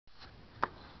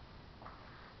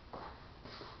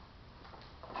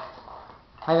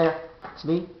Hi there, it's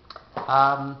me.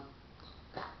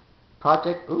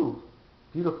 Project, ooh,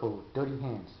 beautiful, dirty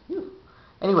hands. Whew.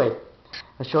 Anyway,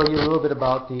 I'll show you a little bit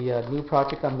about the new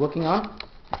project I'm working on.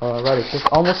 Right, it's just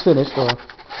almost finished, or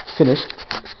finished.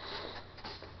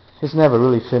 It's never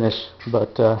really finished, but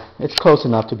it's close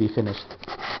enough to be finished.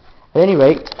 At any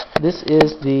rate, this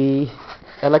is the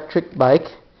electric bike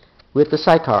with the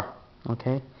sidecar.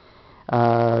 Okay,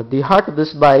 the heart of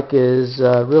this bike is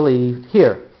really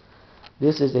here.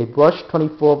 This is a brushed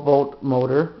 24-volt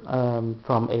motor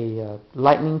from a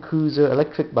Lightning Cruiser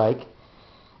electric bike,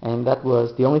 and that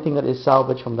was the only thing that is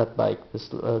salvaged from that bike.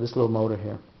 This little motor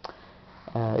here.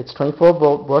 It's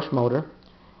 24-volt brush motor.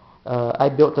 I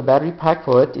built a battery pack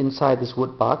for it inside this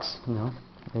wood box. You know,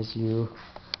 as you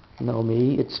know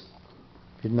me,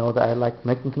 you know that I like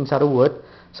making things out of wood.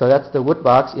 So that's the wood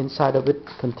box. Inside of it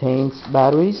contains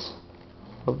batteries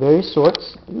of various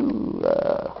sorts. Ooh,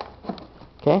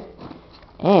 okay.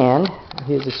 And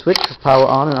here's a switch for power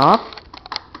on and off.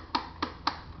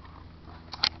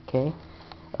 Okay.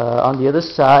 On the other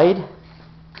side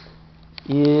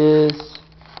is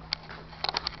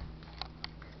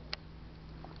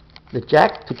the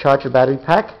jack to charge the battery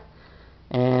pack,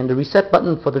 and the reset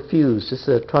button for the fuse. This is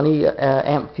a 20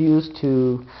 amp fuse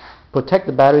to protect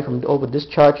the battery from over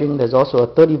discharging. There's also a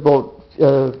 30 volt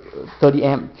 30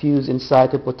 amp fuse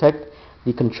inside to protect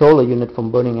the controller unit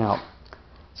from burning out.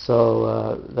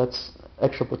 So that's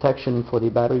extra protection for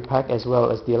the battery pack as well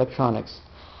as the electronics.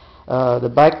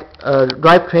 The bike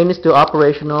drivetrain is still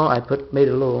operational. I made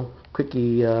a little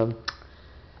quickie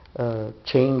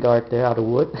chain guard there out of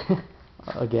wood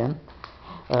again.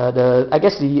 I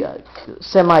guess the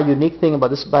semi-unique thing about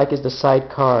this bike is the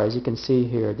sidecar. As you can see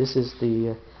here, this is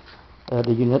the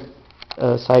unit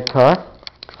sidecar.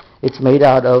 It's made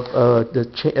out of the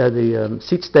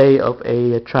seat stay of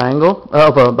a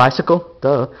bicycle,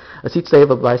 a seat stay of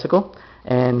a bicycle,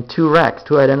 and two racks,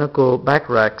 two identical back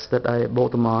racks that I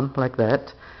bolt them on like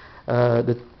that.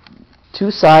 The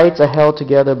two sides are held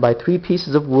together by 3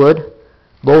 pieces of wood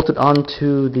bolted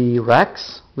onto the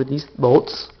racks with these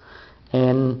bolts,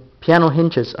 and piano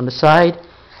hinges on the side,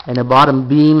 and a bottom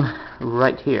beam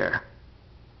right here.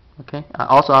 Okay,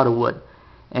 also out of wood,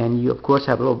 and you of course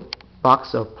have a little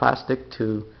box of plastic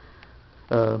to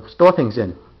store things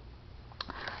in.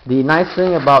 The nice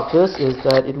thing about this is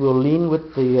that it will lean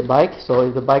with the bike, so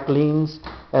if the bike leans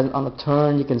and on a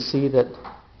turn, you can see that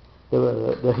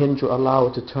the hinge will allow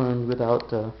it to turn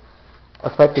without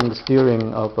affecting the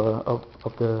steering of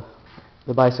the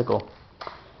bicycle.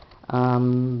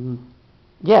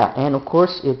 Yeah, and of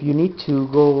course if you need to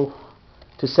go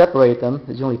to separate them,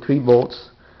 there's only 3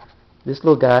 bolts. This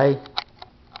little guy,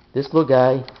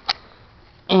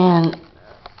 and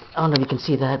I don't know if you can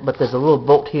see that, but there's a little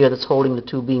bolt here that's holding the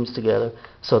 2 beams together.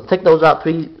 So take those out,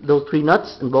 those three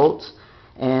nuts and bolts,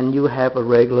 and you have a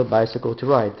regular bicycle to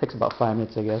ride. It takes about 5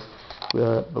 minutes, I guess,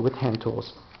 but with hand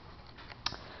tools.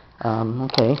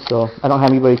 Okay, so I don't have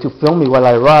anybody to film me while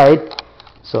I ride,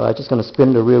 so I'm just going to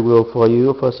spin the rear wheel for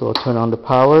you. First I'll turn on the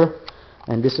power,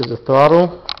 and this is the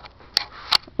throttle,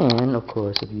 and of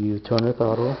course if you turn the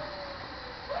throttle,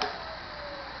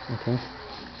 okay.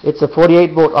 It's a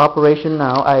 48 volt operation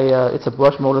now. It's a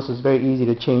brush motor, so it's very easy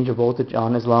to change the voltage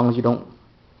on as long as you don't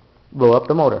blow up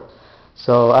the motor.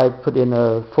 So I put in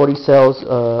 40 cells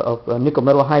of nickel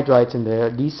metal hydrides in there,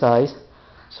 D size,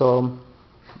 so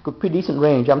pretty decent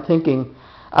range. I'm thinking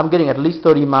I'm getting at least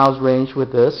 30 miles range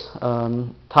with this.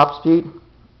 Top speed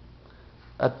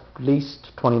at least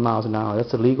 20 miles an hour.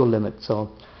 That's the legal limit. So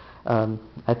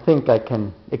I think I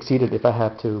can exceed it if I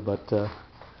have to, but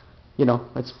you know,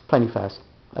 it's plenty fast.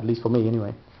 At least for me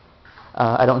anyway.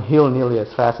 I don't heal nearly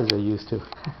as fast as I used to.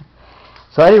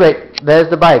 So anyway, there's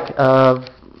the bike.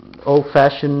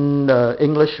 Old-fashioned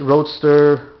English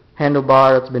roadster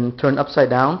handlebar that's been turned upside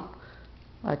down.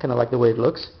 I kind of like the way it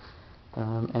looks.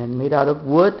 And made out of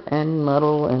wood and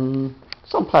metal and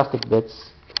some plastic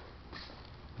bits.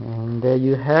 And there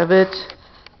you have it.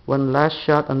 One last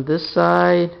shot on this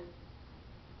side.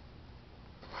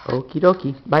 Okie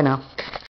dokie. Bye now.